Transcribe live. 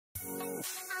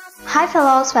Hi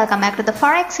fellows, welcome back to the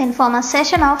Forex informal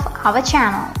session of our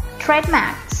channel,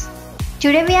 TradeMax.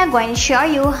 Today we are going to show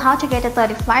you how to get a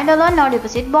 $35 no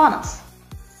deposit bonus.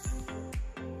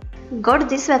 Go to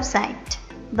this website.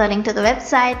 The link to the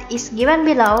website is given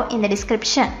below in the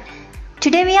description.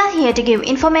 Today we are here to give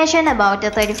information about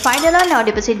the $35 no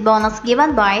deposit bonus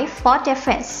given by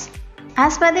FortFS.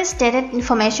 As per the stated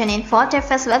information in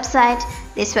FortFS website,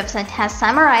 this website has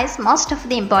summarized most of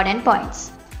the important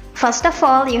points. First of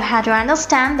all, you have to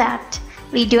understand that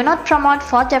we do not promote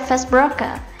FortFS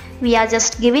broker. We are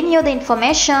just giving you the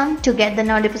information to get the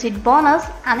no deposit bonus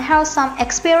and have some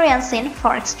experience in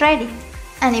Forex trading.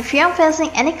 And if you are facing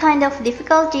any kind of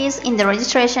difficulties in the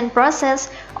registration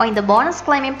process or in the bonus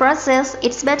claiming process,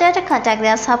 it's better to contact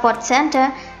their support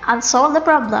center and solve the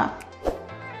problem.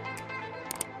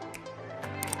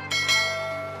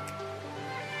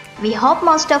 We hope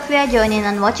most of you are joining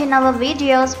and watching our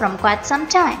videos from quite some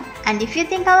time. And if you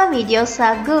think our videos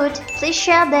are good, please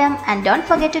share them and don't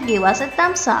forget to give us a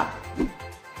thumbs up.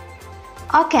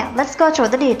 Okay, let's go through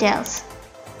the details.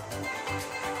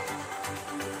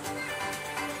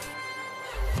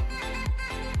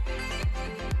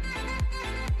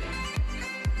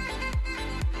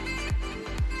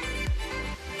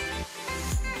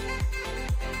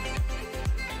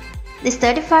 This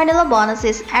 $35 bonus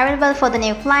is available for the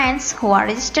new clients who are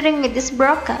registering with this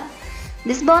broker.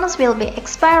 This bonus will be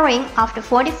expiring after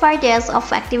 45 days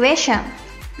of activation.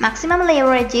 Maximum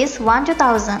leverage is 1 to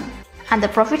 1000 and the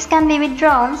profits can be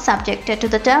withdrawn subject to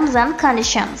the terms and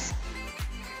conditions.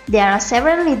 There are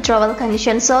several withdrawal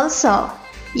conditions also.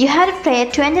 You have to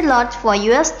pay 20 lots for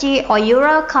USD or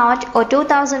Euro account or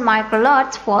 2000 micro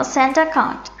lots for cent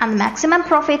account, and the maximum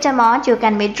profit amount you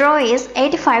can withdraw is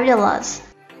 $85.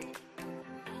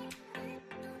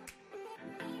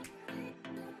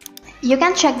 You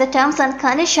can check the terms and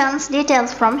conditions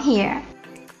details from here.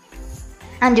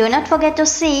 And do not forget to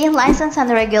see license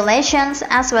and regulations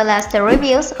as well as the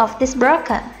reviews of this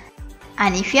broker.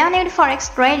 And if you are new to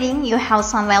Forex trading, you have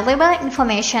some valuable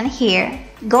information here.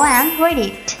 Go and read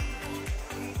it.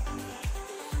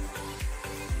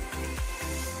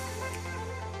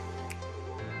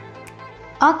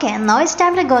 Okay, now it's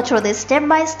time to go through this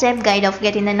step-by-step guide of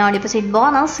getting the no deposit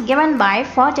bonus given by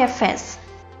FortFS.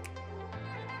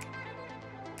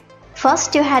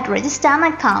 First, you had to register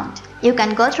an account. You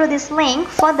can go through this link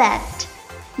for that.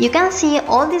 You can see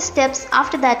all these steps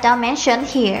after that are mentioned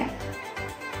here.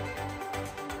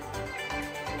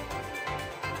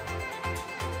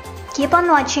 Keep on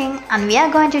watching and we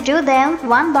are going to do them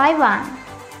one by one.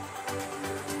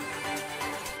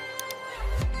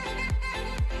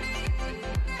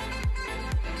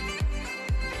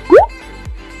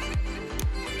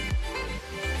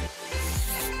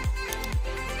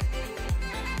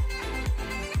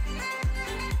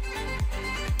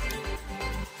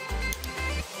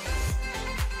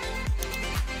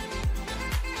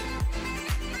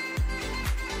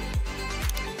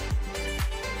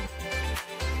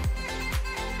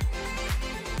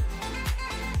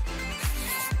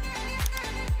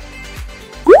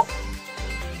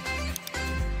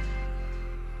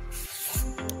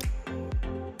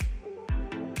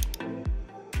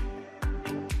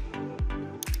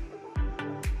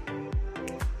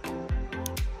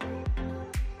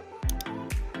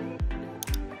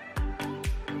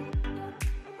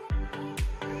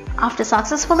 After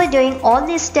successfully doing all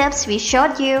these steps we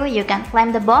showed you, you can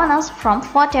claim the bonus from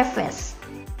FortFS.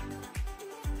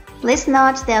 Please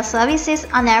note their service is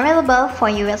unavailable for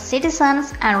US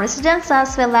citizens and residents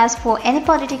as well as for any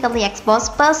politically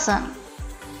exposed person.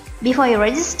 Before you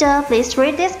register, please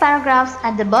read these paragraphs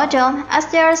at the bottom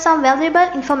as there is some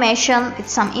valuable information with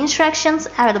some instructions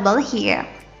available here.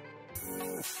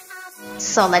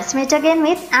 So let's meet again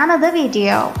with another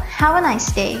video. Have a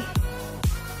nice day.